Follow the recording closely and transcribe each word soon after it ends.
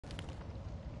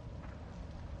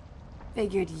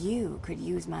Figured you could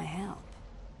use my help.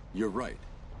 You're right.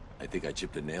 I think I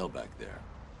chipped a nail back there.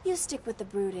 You stick with the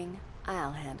brooding.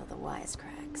 I'll handle the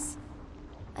wisecracks.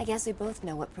 I guess we both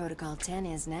know what Protocol 10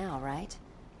 is now, right?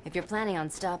 If you're planning on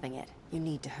stopping it, you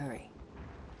need to hurry.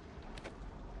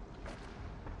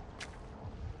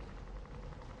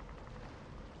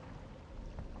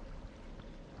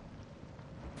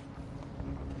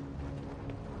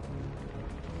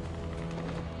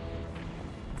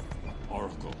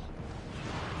 Oracle.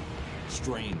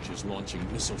 Strange is launching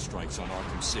missile strikes on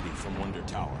Arkham City from Wonder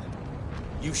Tower.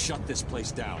 You shut this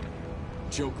place down.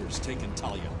 Joker's taken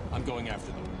Talia. I'm going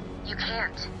after them. You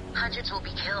can't. Hundreds will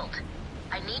be killed.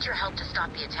 I need your help to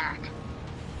stop the attack.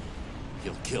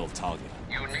 He'll kill Talia.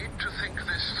 You need to think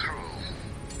this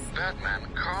through. Batman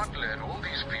can't let all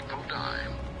these people die.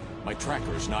 My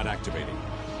tracker is not activating.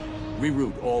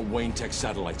 Reroute all Wayne Tech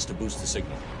satellites to boost the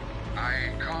signal.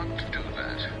 I can't do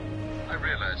that. I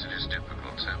realize it is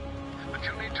difficult, Sam. But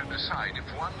you need to decide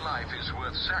if one life is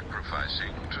worth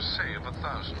sacrificing to save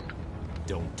 1,000.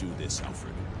 Don't do this,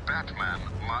 Alfred. Batman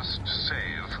must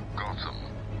save Gotham.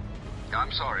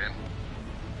 I'm sorry,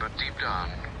 but deep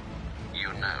down,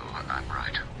 you know I'm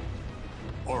right.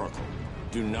 Oracle,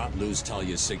 do not lose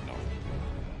Talia's signal.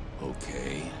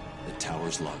 Okay, the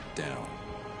tower's locked down.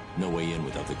 No way in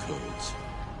without the codes.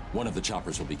 One of the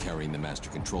choppers will be carrying the master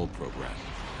control program.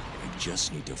 I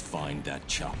just need to find that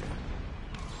chopper.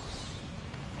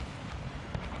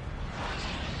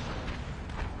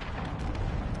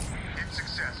 It's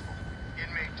successful.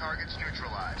 Inmate targets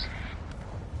neutralized.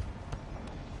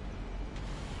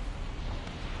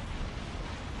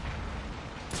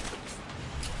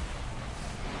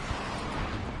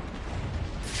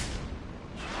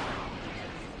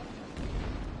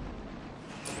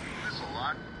 Missile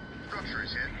lock. Structure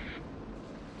is hit.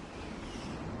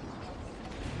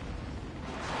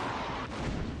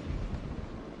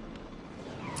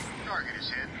 Target is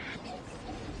hit.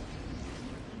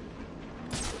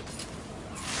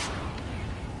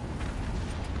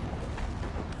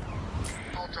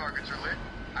 All targets are lit.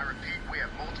 I repeat, we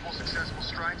have multiple successful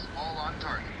strikes, all on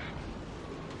target.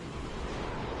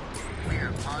 We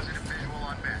have positive visual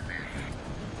on Batman.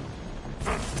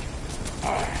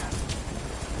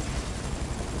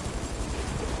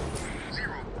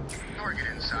 Zero. Target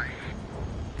in sight.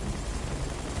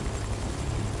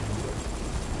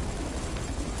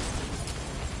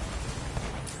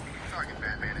 Target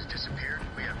Batman has disappeared.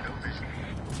 We have no visual.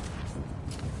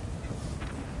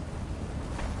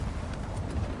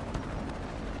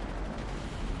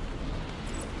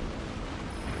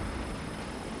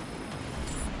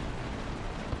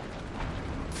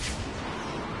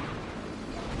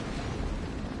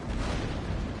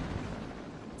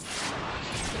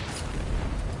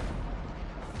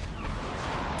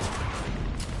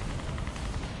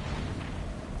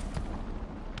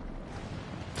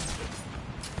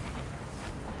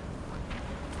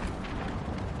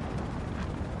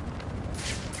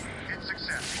 It's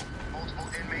successful. Multiple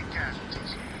inmate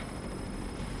casualties.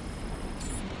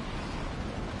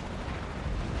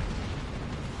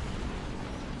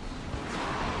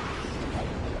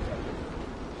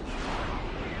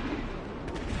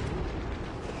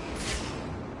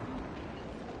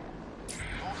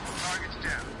 Multiple targets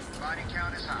down. Body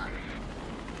count is high.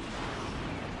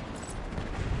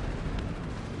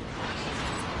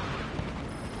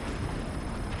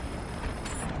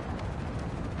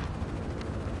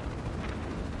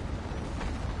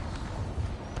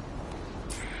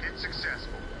 It's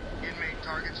successful. Inmate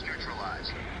targets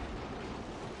neutralized.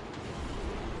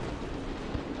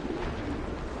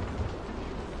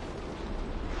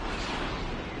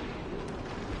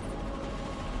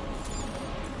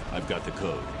 I've got the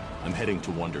code. I'm heading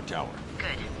to Wonder Tower. Good.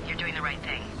 You're doing the right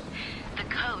thing. The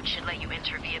code should let you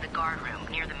enter via the guard room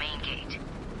near the main gate.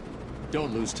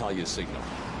 Don't lose Talia's signal.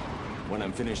 When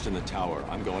I'm finished in the tower,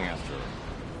 I'm going after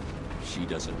her. She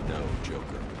doesn't know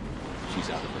Joker. She's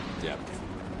out of her depth.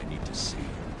 I need to see her.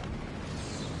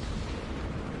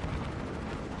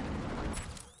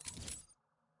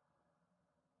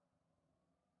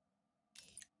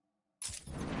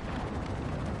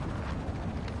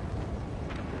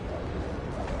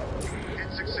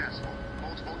 It's successful.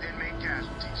 Multiple inmate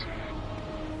casualties.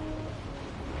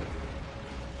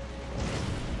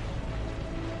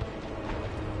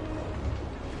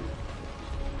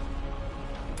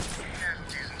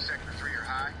 Casualties in Sector 3 are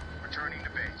high. Returning to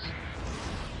base.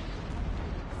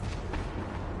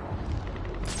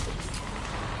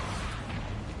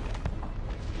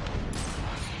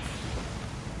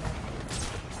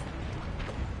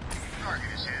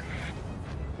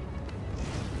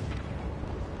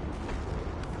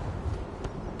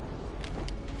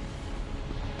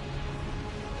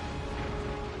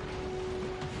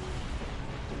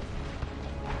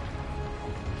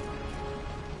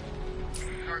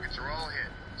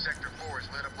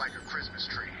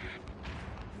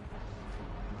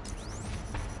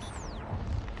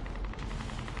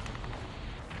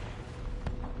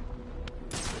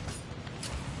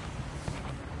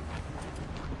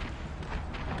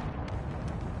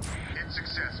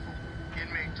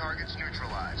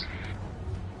 neutralized.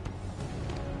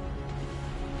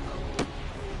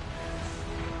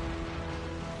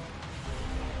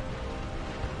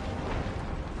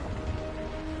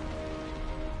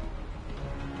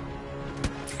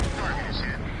 Target is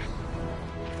hit.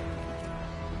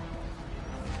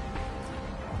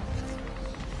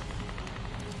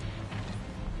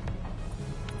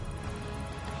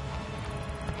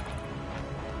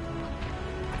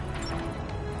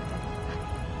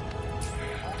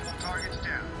 Multiple targets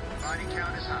down. Body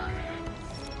count is high.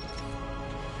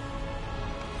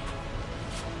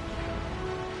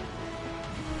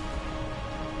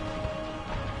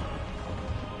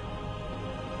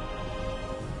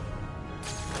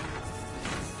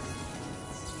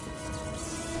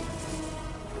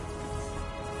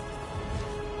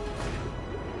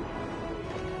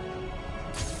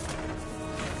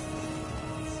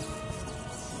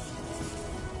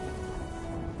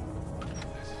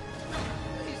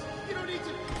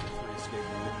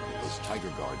 Those Tiger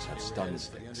Guards have stun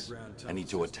sticks. I need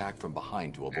to attack from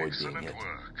behind to avoid being Excellent hit.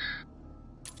 work.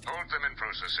 Hold them in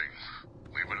processing.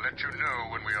 We will let you know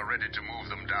when we are ready to move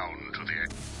them down to the...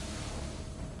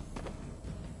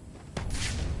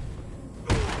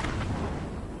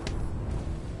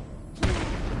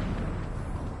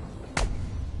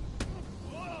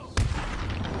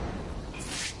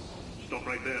 Stop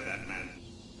right there, Batman.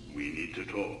 We need to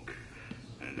talk.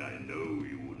 And I know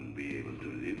you wouldn't be able to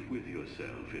live with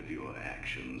yourself if your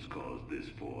actions caused this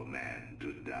poor man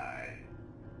to die.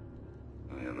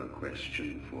 I have a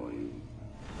question for you.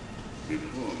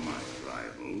 Before my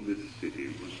arrival, this city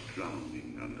was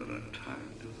drowning under a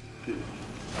tide of filth.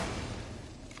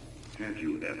 Have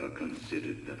you ever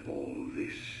considered that all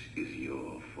this is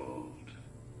your fault?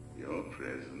 Your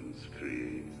presence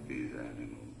creates these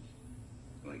animals.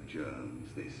 Like germs,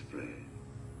 they spread.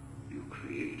 You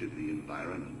created the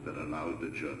environment that allowed the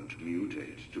germ to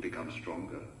mutate, to become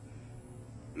stronger.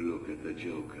 Look at the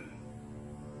Joker.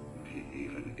 He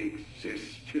even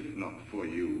exists, if not for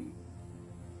you.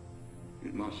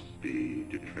 It must be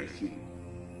depressing.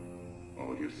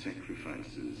 All your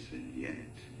sacrifices, and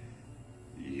yet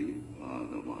you are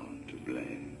the one to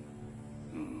blame.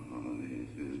 Oh, this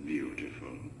is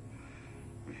beautiful.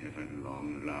 We have at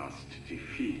long last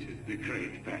defeated the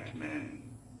great Batman.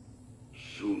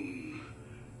 Soon,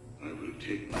 I will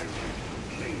take my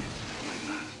rightful place at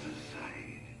my master's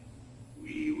side.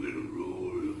 We will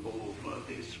rule over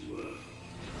this world.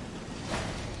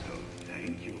 So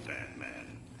thank you,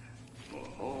 Batman, for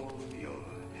all your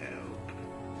help.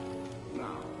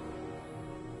 Now,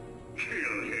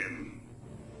 kill him.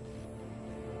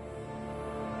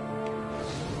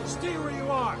 Stay where you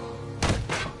are!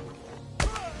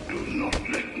 Do not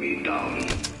let me down.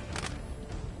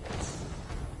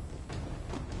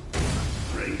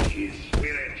 Break his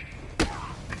spirit.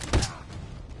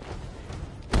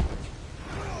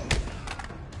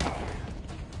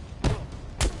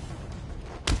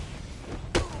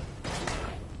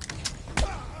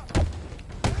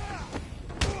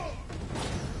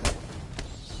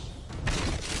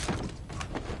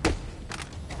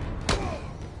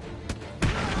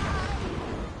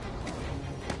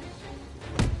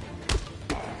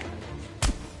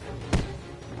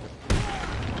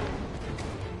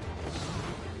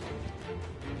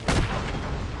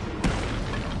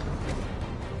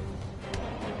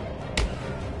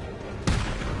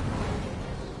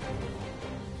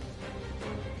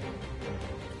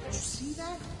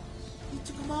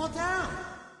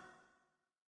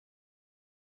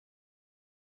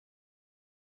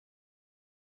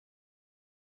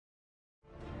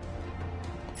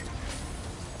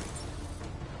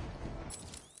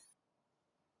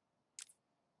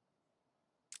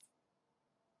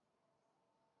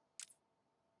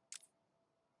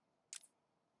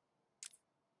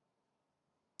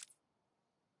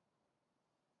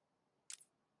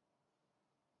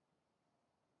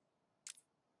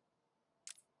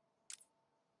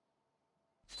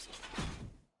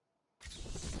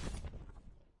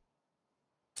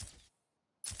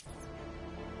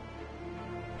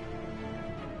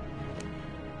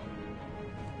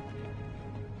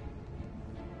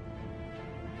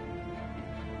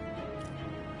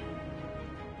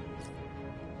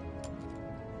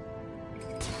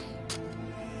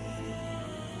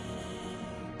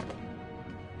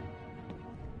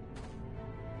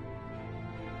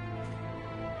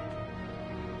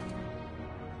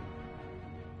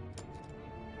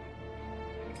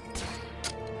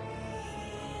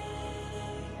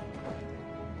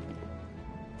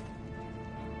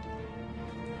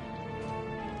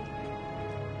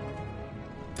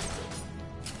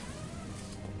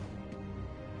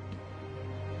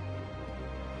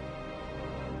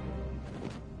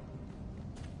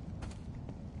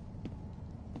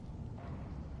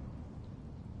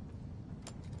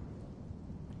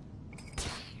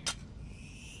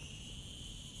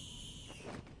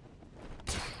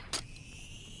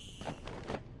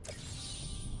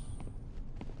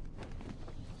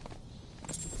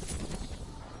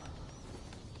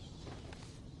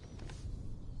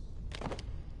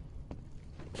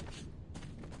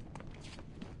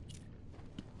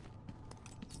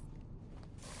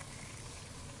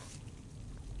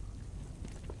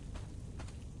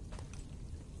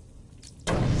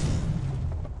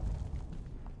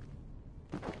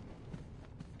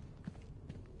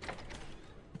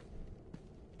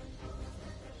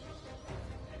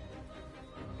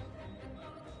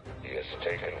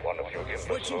 taken one of your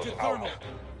Switching to imbeciles thermal. out.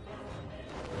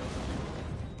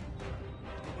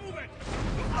 Move it!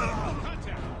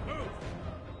 Contact! Move!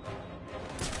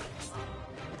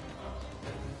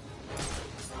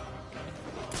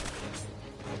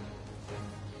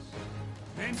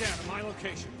 Man down at my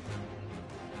location.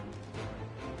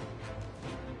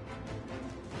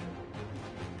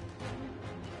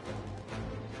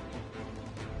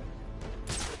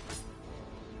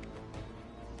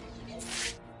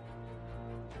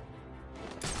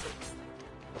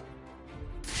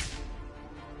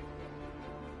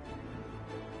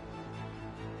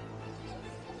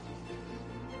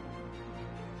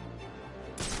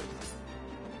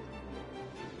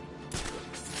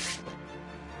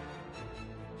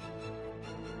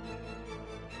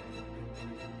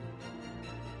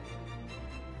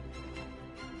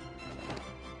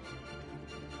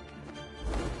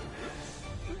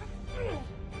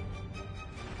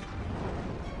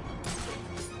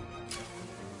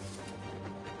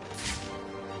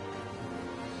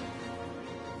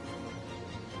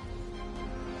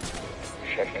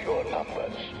 Check your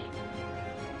numbers.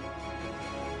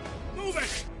 Move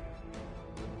it!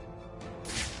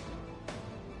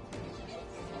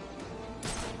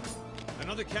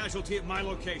 Another casualty at my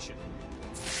location.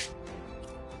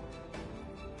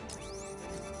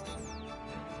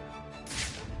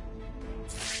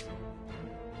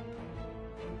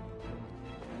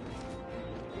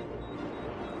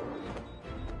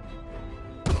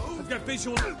 I've got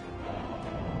visual.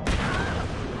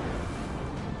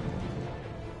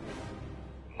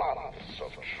 Months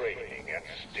of training and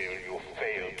still you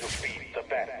fail to beat the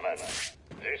Batman.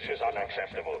 This is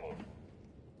unacceptable.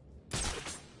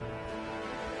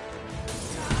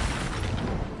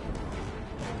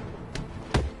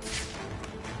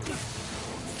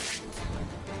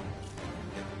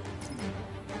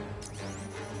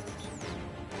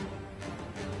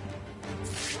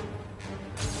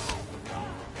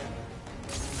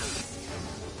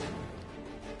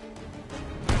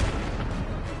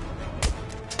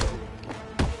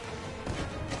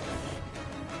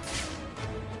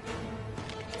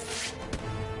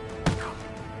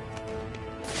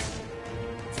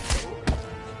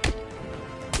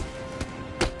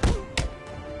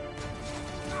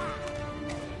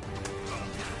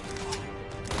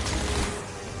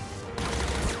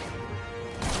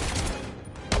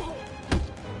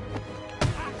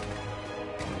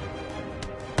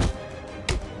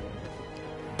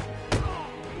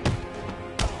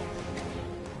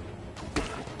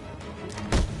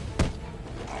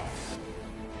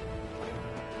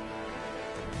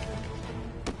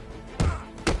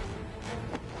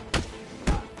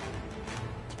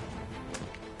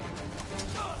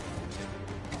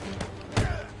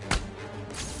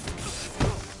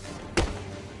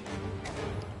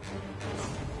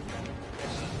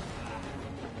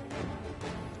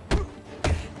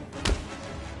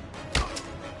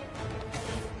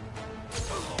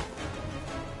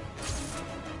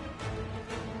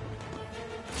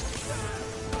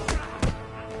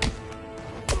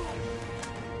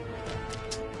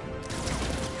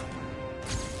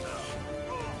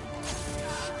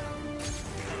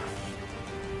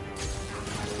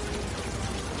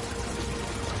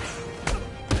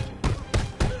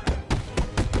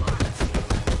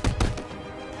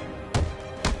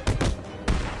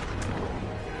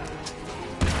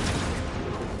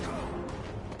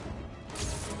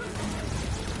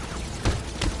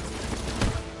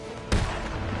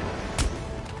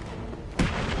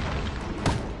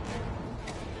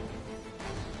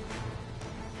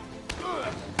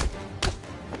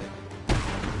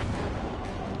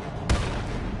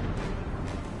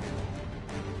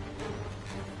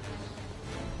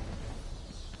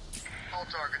 All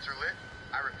targets are lit.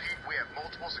 I repeat, we have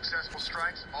multiple successful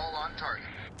strikes, all on target.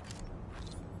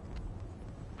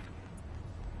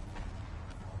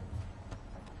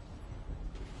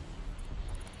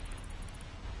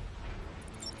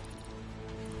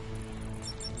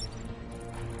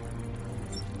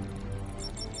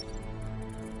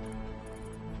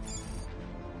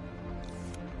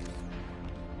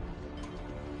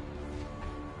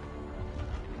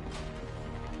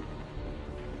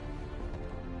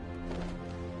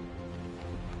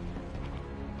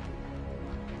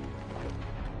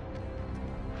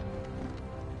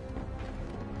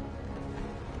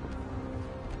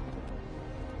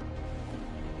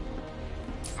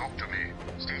 Talk to me.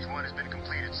 Stage 1 has been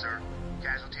completed, sir.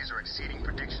 Casualties are exceeding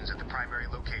predictions at the primary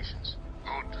locations.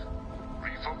 Good.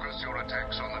 Refocus your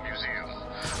attacks on the museum.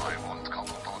 I want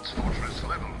Cobblepot's fortress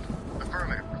leveled.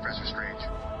 Affirmative, Professor Strange.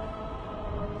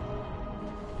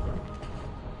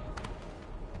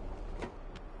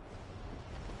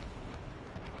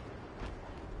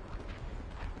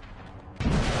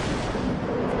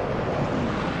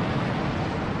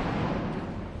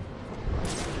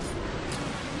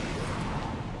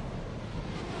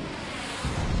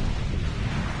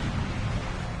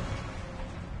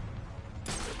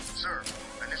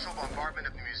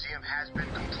 has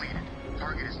been completed.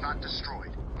 Target is not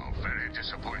destroyed. Oh, very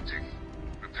disappointing.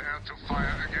 Prepare to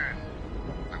fire again.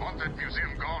 I want that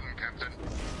museum gone, Captain.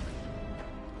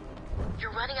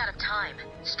 You're running out of time.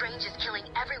 Strange is killing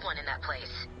everyone in that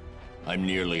place. I'm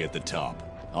nearly at the top.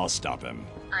 I'll stop him.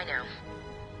 I know.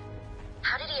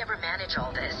 How did he ever manage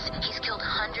all this? He's killed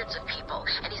hundreds of people,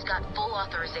 and he's got full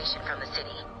authorization from the city.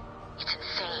 It's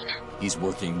insane. He's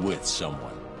working with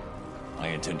someone. I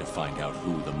intend to find out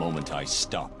who the moment I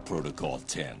stop Protocol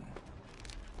 10.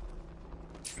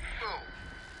 Boom.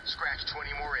 Scratch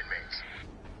 20 more inmates.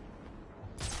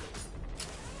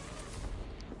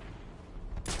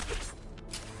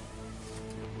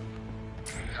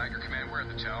 Tiger Command, we're at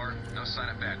the tower. No sign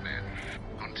of Batman.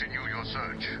 Continue your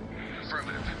search.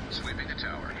 Affirmative. Sweeping the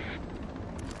tower.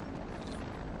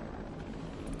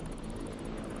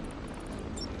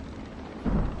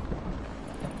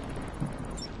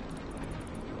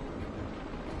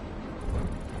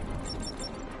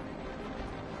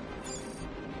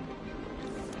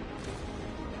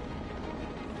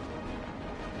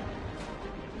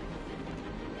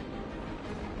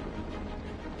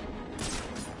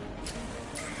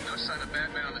 No sign of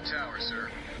Batman on the tower, sir.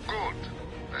 Good.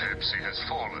 The Hepsi has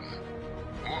fallen.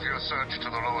 Move your search to the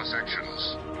lower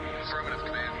sections. Affirmative,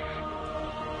 Command.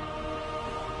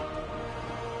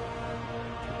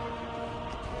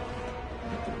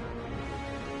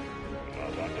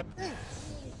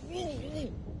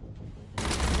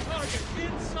 Target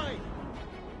in sight!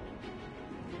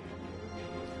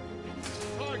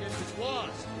 Target is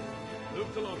lost.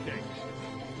 Move to locate.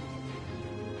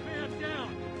 Man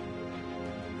down!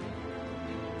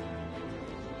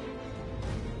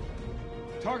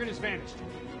 Target has vanished.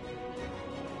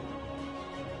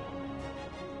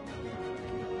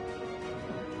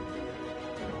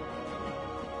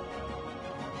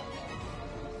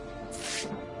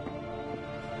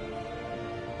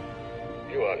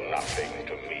 You are nothing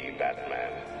to me,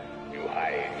 Batman. You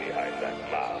hide behind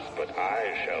that mask, but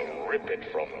I shall rip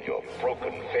it from your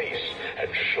broken face and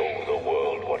show the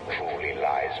world what truly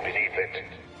lies beneath it.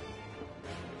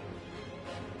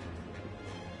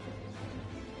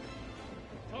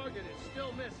 Target is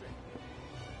still missing.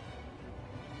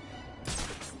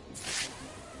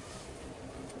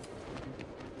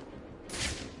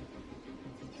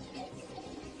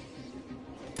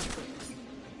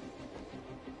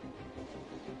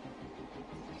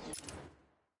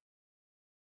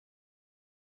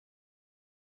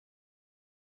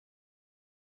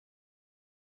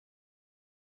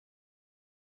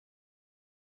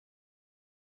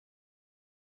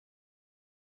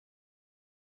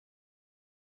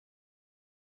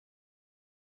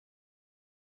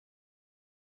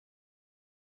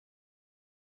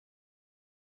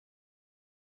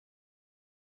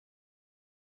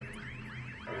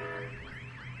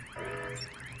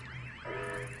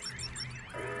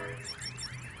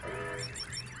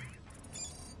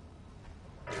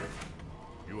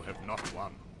 You have not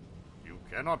won. You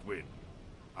cannot win.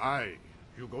 I,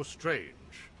 Hugo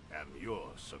Strange, am your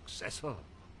successor.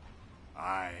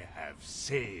 I have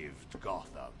saved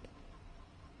Gotham.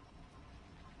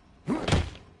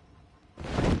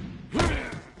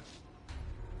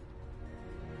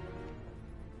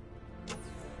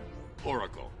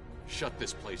 Oracle, shut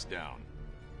this place down.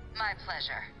 My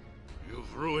pleasure.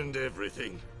 You've ruined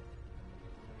everything.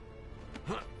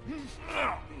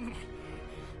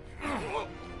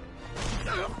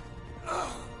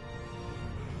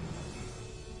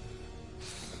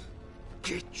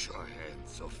 Get your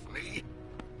hands off me.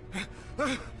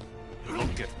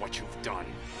 Look at what you've done.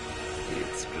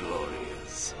 It's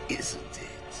glorious, isn't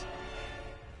it?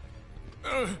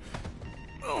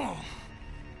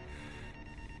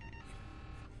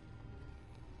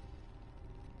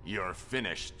 You're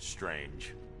finished,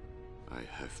 Strange. I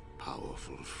have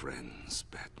powerful friends,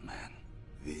 Batman.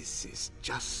 This is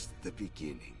just the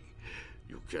beginning.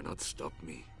 You cannot stop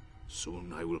me.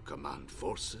 Soon I will command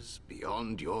forces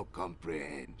beyond your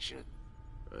comprehension.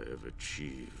 I have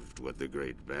achieved what the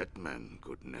great Batman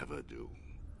could never do.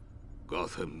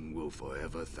 Gotham will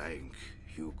forever thank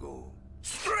Hugo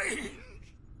Strange!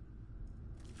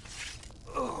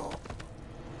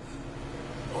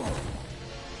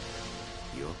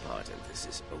 Your part in this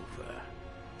is over,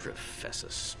 Professor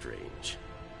Strange.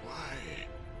 Why?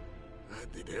 I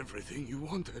did everything you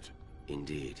wanted.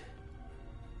 Indeed.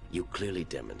 You clearly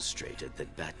demonstrated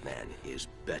that Batman is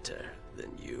better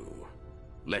than you.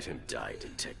 Let him die,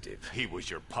 Detective. He was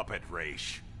your puppet,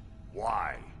 Raish.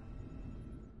 Why?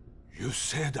 You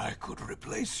said I could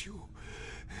replace you.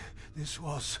 This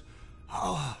was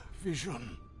our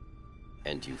vision.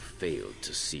 And you failed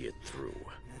to see it through.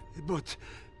 But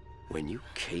When you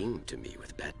came to me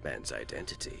with Batman's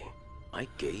identity, I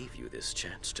gave you this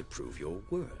chance to prove your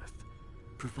worth,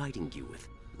 providing you with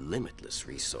limitless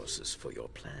resources for your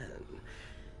plan.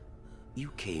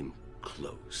 You came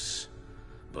close,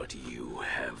 but you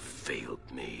have failed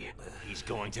me. He's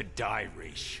going to die,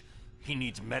 Raish. He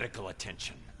needs medical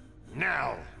attention.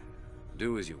 Now!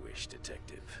 Do as you wish,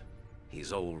 Detective.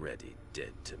 He's already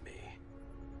dead to me.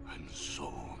 I'm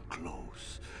so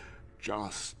close.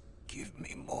 Just give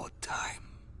me more time.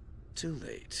 Too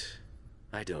late.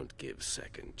 I don't give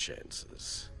second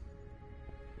chances.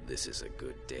 This is a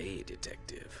good day,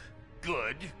 Detective.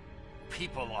 Good?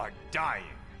 People are dying.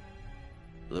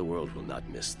 The world will not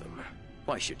miss them.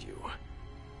 Why should you?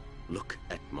 Look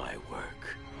at my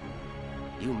work.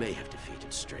 You may have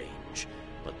defeated Strange,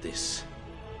 but this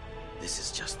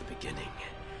is just the beginning.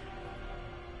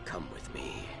 Come with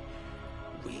me.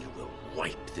 We will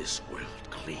wipe this world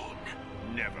clean.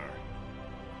 Never.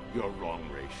 You're wrong,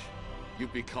 Raish.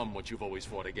 You've become what you've always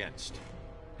fought against.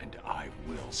 And I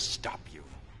will stop you.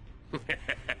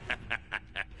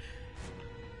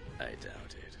 I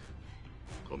doubt it.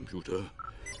 Computer,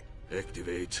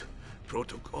 activate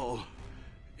Protocol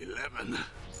 11.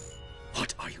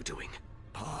 What are you doing?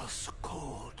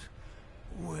 Passcode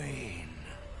Wayne.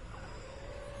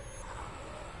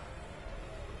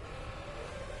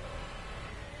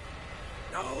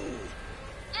 No!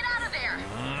 Get out of there!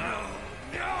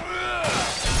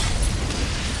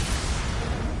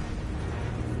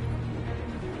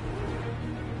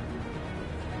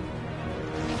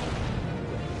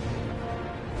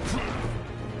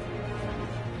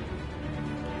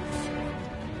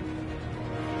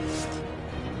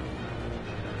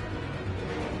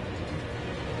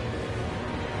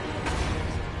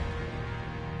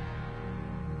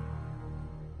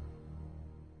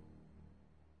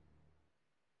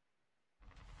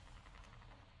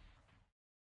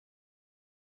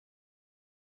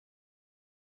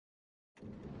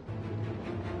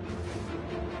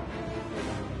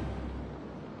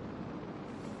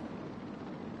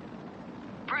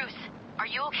 Bruce, are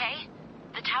you okay?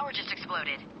 The tower just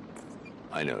exploded.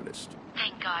 I noticed.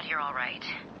 Thank God you're all right.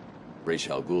 Ra's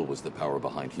al Ghul was the power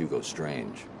behind Hugo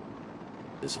Strange.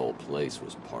 This whole place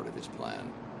was part of his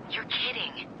plan. You're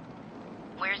kidding.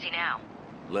 Where's he now?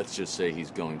 Let's just say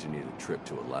he's going to need a trip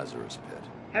to a Lazarus pit.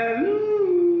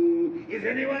 Hello? Is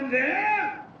anyone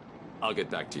there? I'll get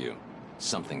back to you.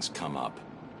 Something's come up.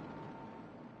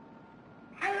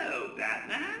 Hello,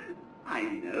 Batman. I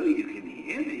know you can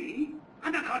hear me.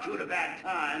 I've not caught you at a bad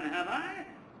time, have I?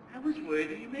 I was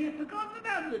worried that you may have forgotten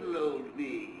about little old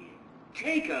me.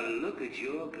 Take a look at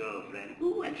your girlfriend,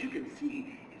 who, as you can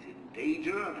see, is in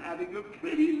danger of having her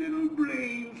pretty little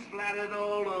brain splattered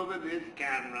all over this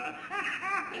camera.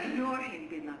 Ignore him,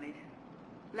 beloved.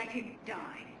 Let him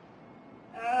die.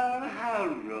 Oh, how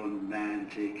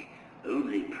romantic.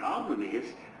 Only problem is,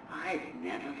 I've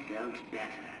never felt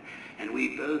better. And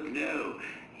we both know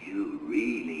you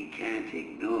really can't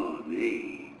ignore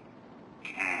me.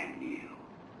 Can you?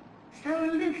 So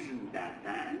listen,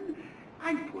 Batman.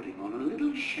 I'm putting on a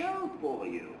little show for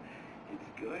you.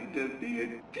 It's going to be a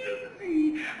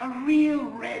doozy, a real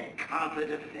red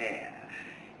carpet affair.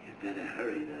 You better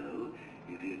hurry, though.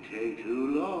 If you take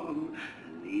too long,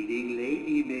 the leading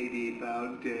lady may be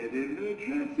found dead in her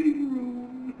dressing room.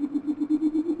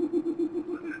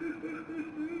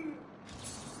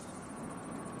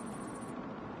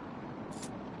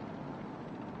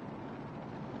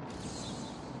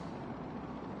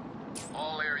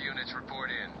 All air units report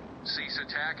in. Cease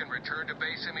attack and return to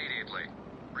base immediately.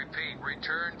 Repeat,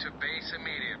 return to base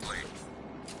immediately.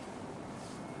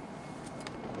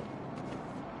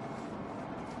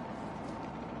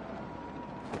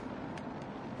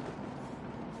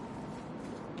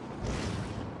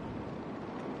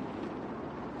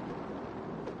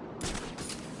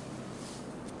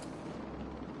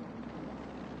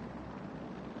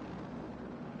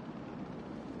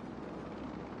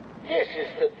 This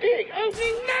is the big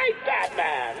opening night,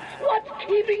 Batman! What's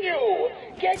keeping you?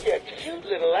 Get your cute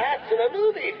little ass to the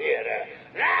movie theater,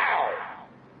 now!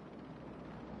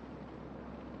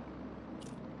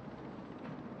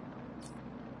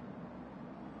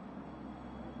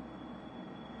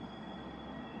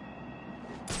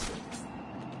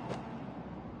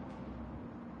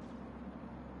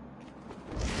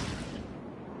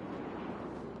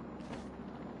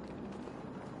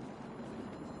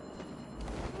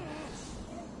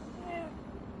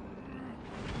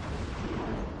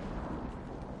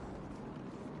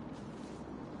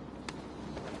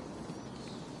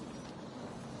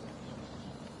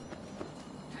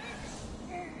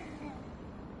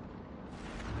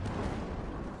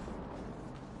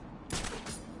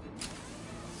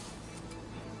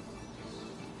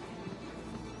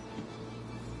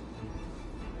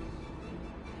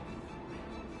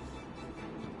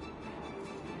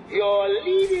 Your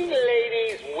leading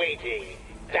lady's waiting,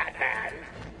 Batman.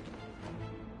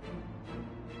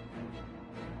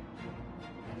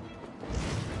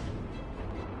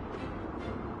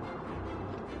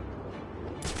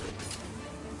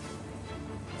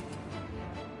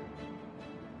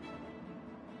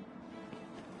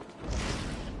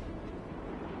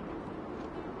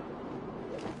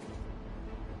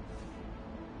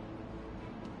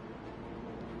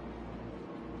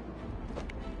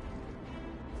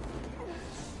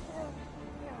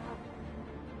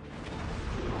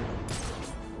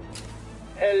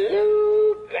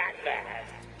 Hello, Batman.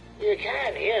 You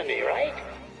can hear me, right?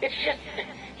 It's just,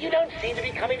 you don't seem to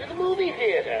be coming to the movie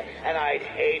theater, and I'd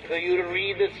hate for you to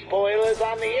read the spoilers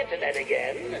on the internet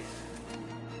again.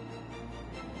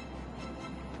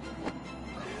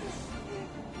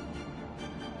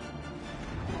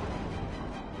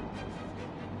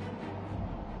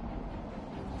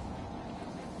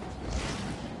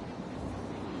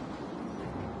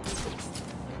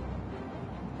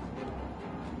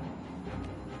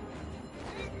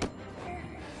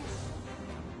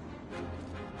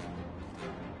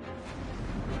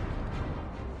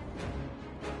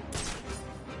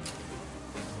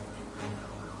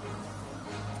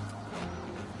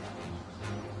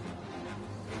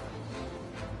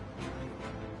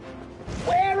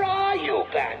 Where are you,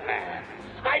 Batman?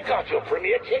 I got your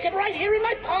premiere ticket right here in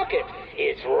my pocket.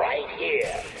 It's right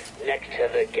here, next to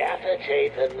the gaffer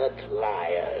tape and the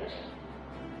pliers.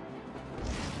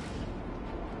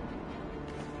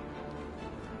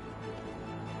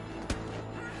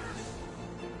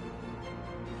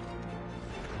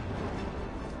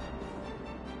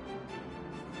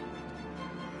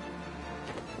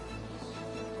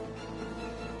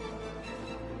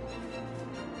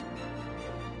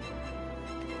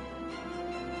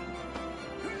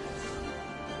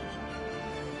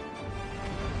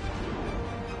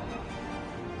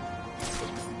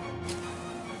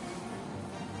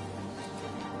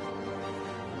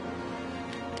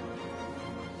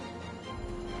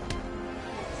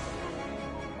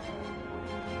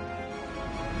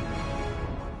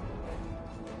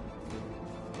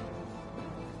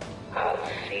 I'll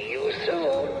see you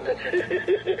soon.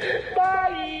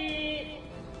 Bye!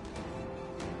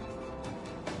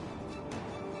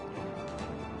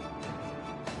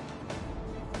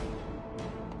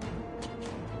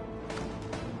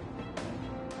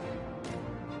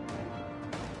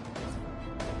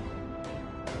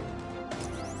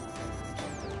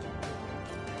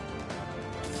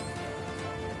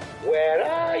 Where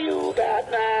are you,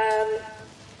 Batman?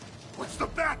 What's the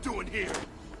Bat doing here?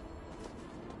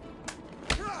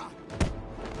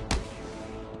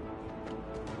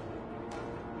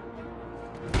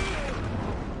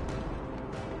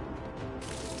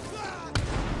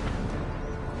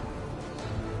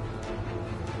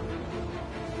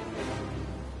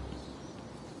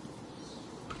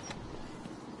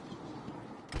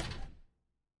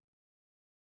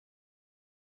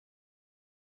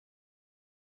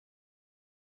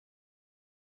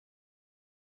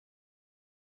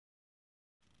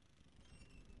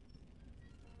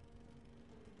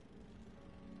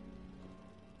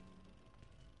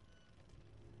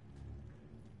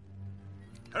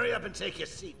 Hurry up and take your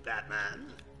seat,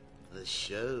 Batman. The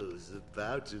show's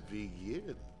about to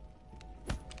begin.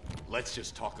 Let's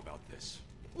just talk about this.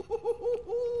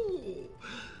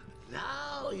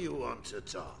 Now you want to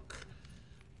talk.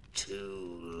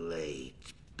 Too late,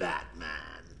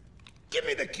 Batman. Give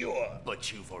me the cure.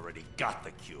 But you've already got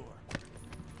the cure.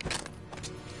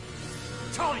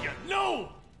 Talia,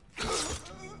 no!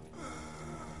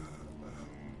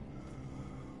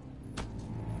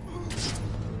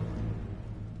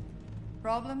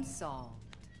 Problem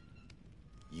solved.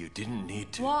 You didn't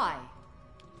need to. Why?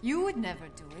 You would never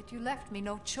do it. You left me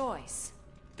no choice.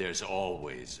 There's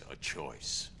always a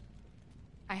choice.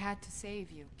 I had to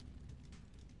save you.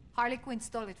 Harley Quinn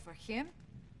stole it for him.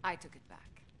 I took it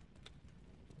back.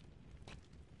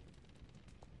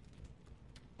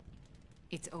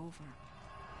 It's over.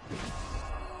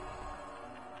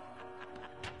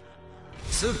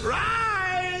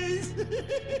 Surprise!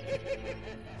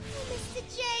 Mr.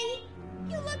 J,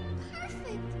 you look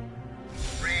perfect.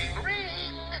 Ring,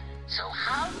 ring. So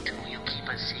how do you keep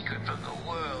a secret from the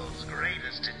world's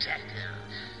greatest detective?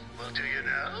 Well, do you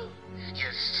know?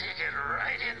 You stick it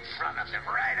right in front of him,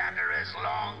 right under his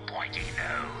long, pointy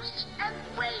nose, and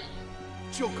wait.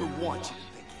 Joker wants you to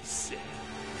think he's sick.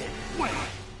 Then wait!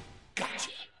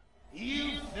 Gotcha!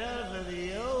 You fell for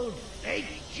the old fake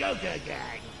Joker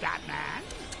gang, Batman.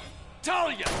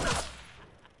 Talia!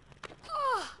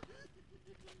 Oh.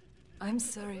 I'm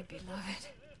sorry, beloved.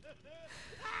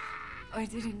 I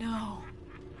didn't know.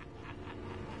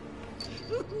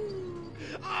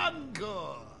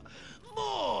 Encore!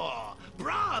 More!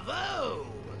 Bravo!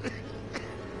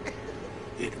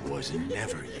 It was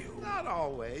never you. Not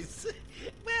always.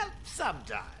 Well,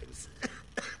 sometimes.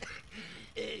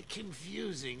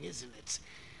 Confusing, isn't it?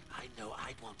 I know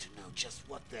I'd want to know just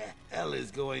what the hell is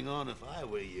going on if I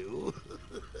were you.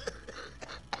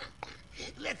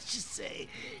 Let's just say,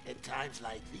 at times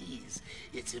like these,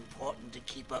 it's important to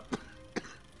keep up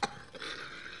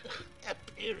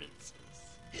appearances.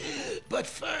 But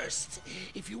first,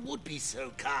 if you would be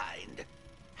so kind,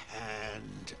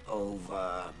 hand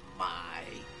over my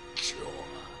cure.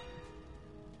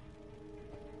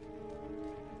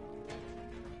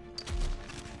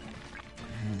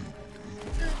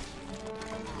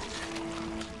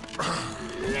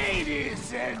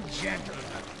 Ladies and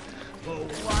gentlemen, for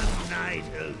one night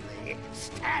only,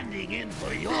 standing in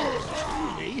for yours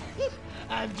truly,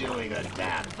 and doing a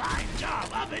damn fine job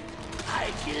of it,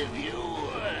 I give you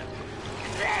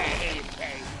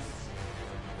Clayface.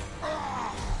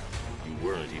 You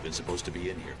weren't even supposed to be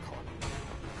in here, Carl.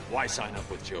 Why sign up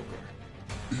with Joker?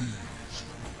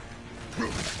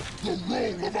 The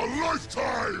role of a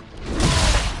lifetime!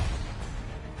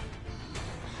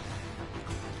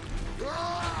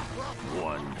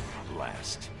 One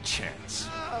last chance.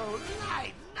 Oh,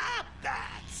 lighten up,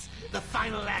 bats. The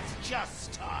final act's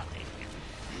just starting.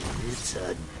 It's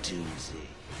a doozy.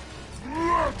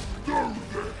 Let's do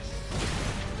this!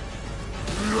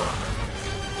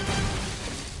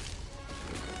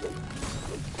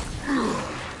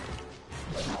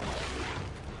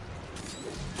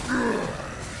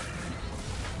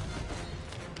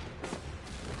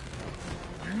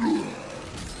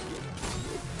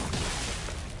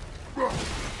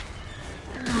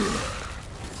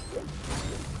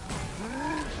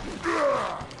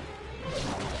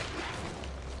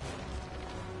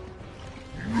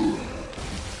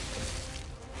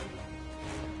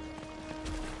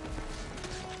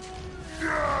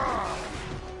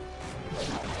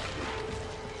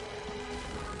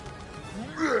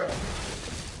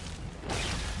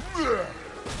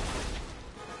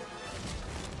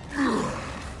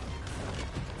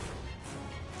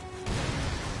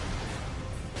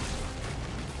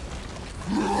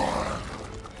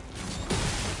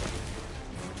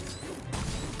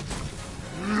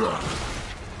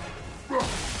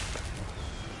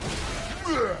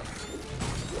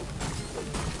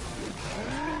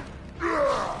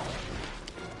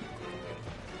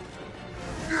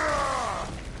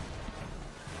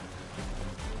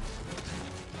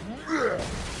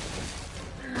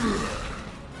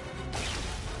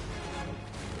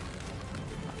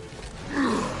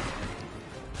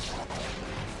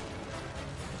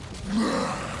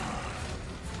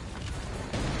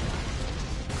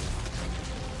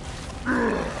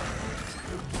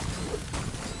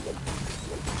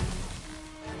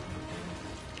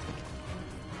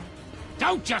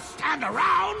 Don't just stand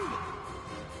around!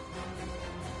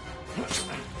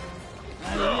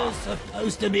 Are you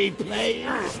supposed to be playing?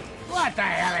 What the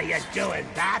hell are you doing,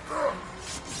 Bat?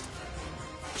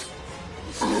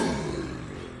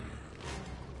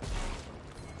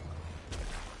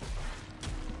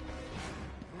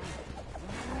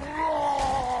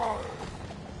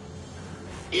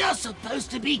 You're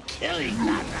supposed to be killing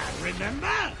Batman,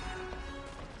 remember?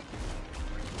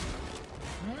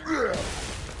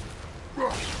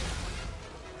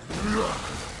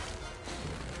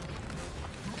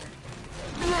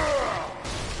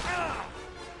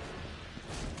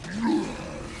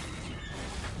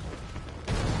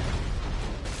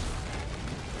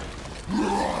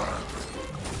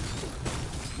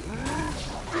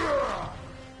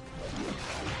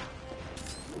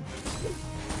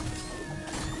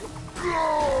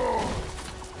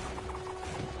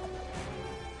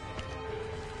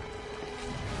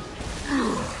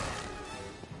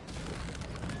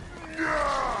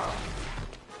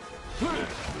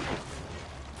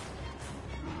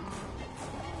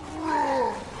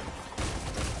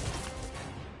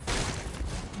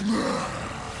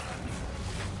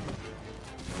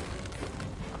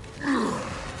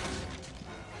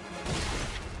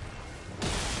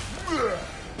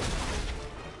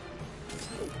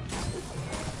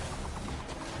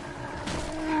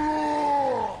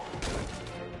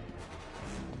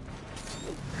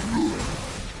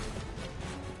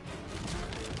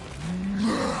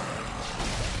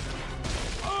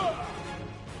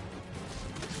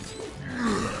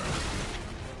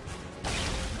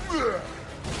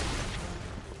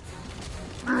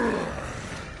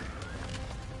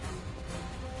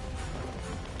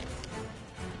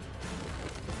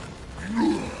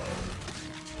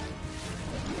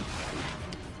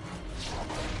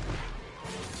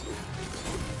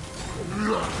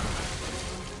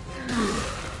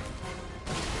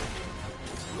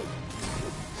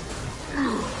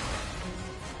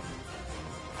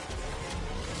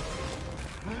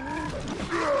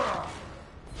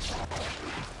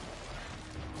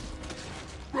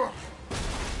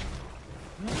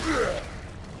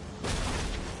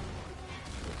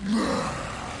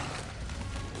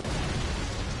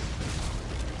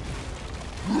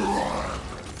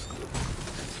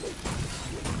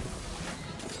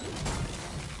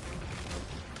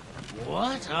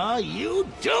 What are you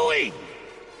doing?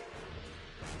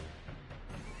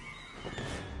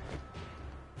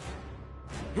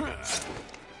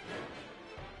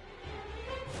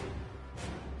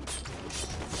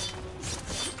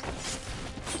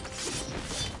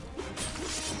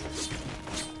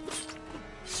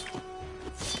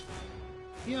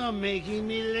 You're making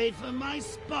me late for my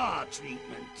spa treatment.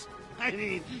 I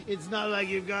mean, it's not like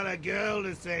you've got a girl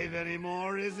to save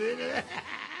anymore, is it?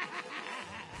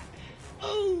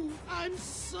 Oh, I'm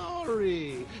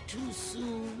sorry. Too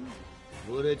soon?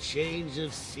 Would a change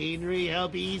of scenery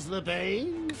help ease the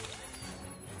pain?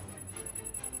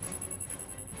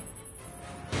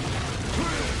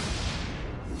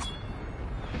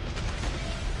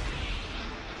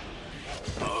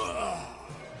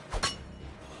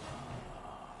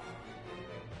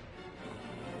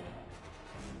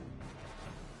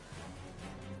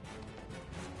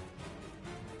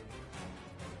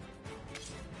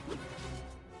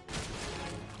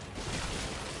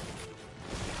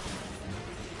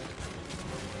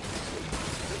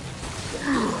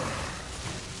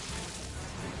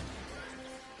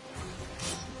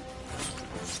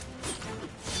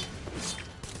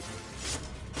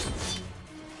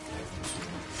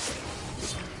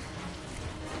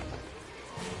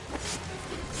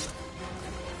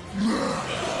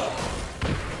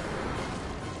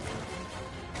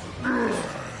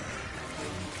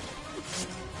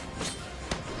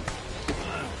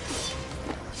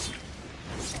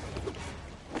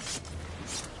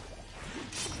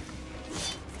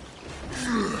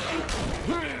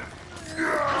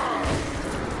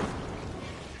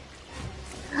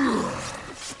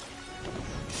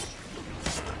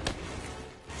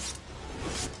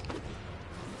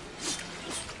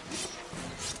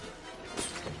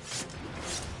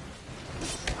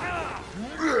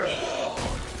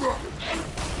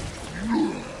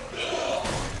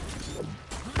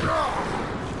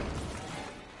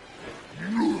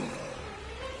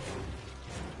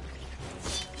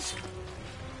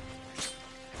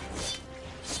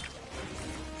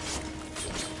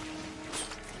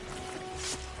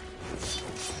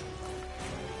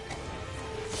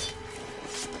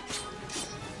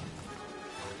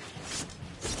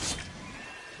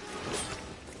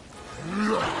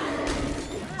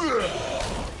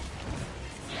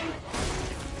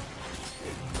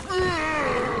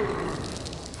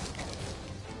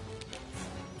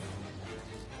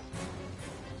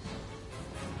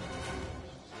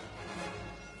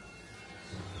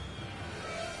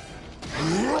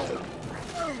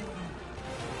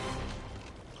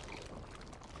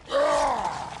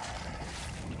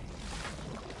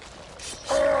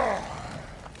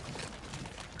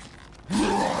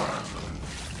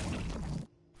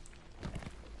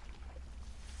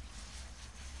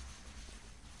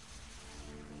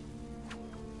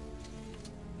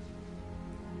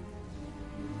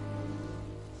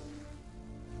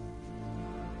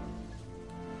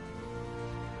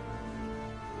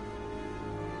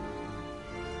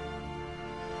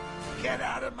 Get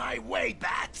out of my way,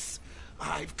 bats!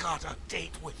 I've got a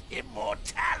date with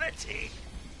immortality!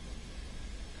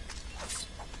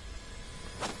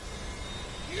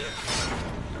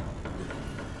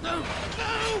 No!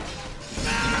 No!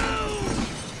 No!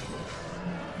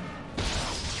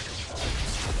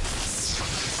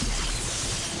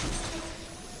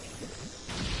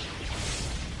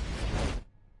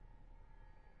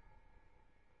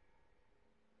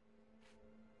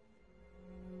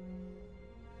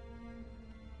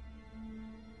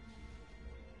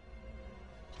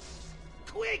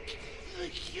 Quick! The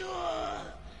cure!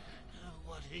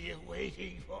 What are you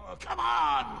waiting for? Come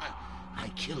on!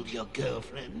 I killed your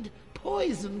girlfriend,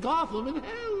 poisoned Gotham in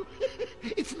hell.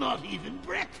 It's not even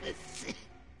breakfast.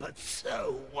 But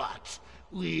so what?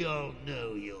 We all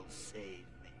know you'll save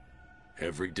me.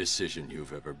 Every decision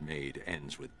you've ever made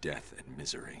ends with death and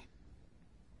misery.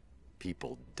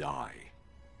 People die.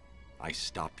 I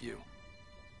stop you.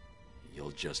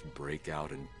 You'll just break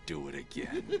out and do it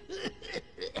again.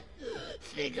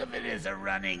 Think of it as a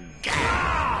running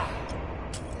gag.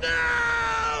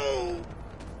 No!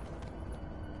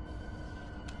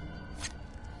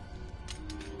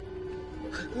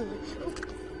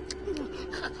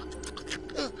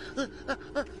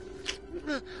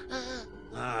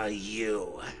 Are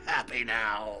you happy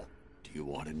now? Do you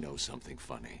want to know something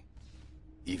funny?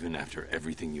 Even after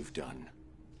everything you've done,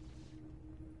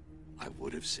 I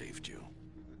would have saved you.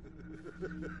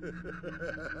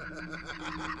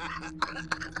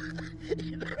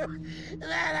 You know,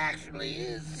 that actually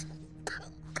is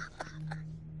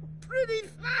pretty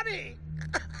funny.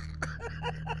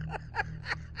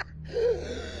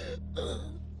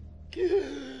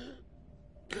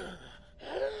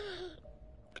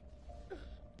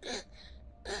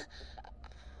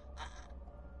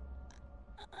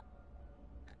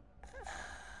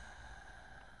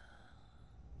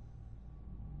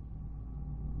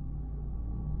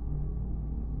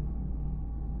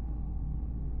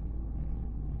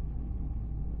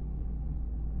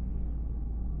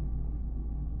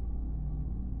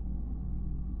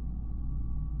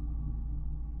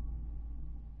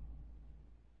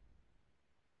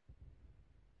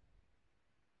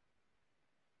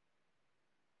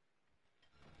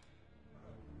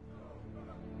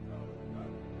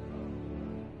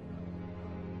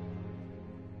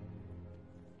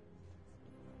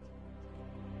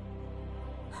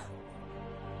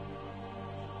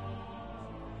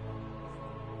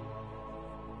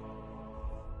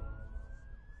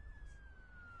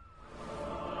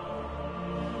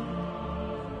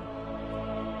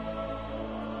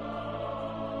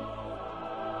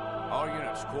 All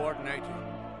units coordinated.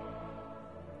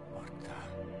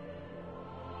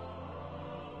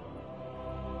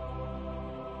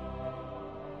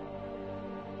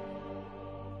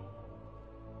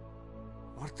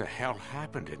 What the hell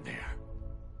happened in there?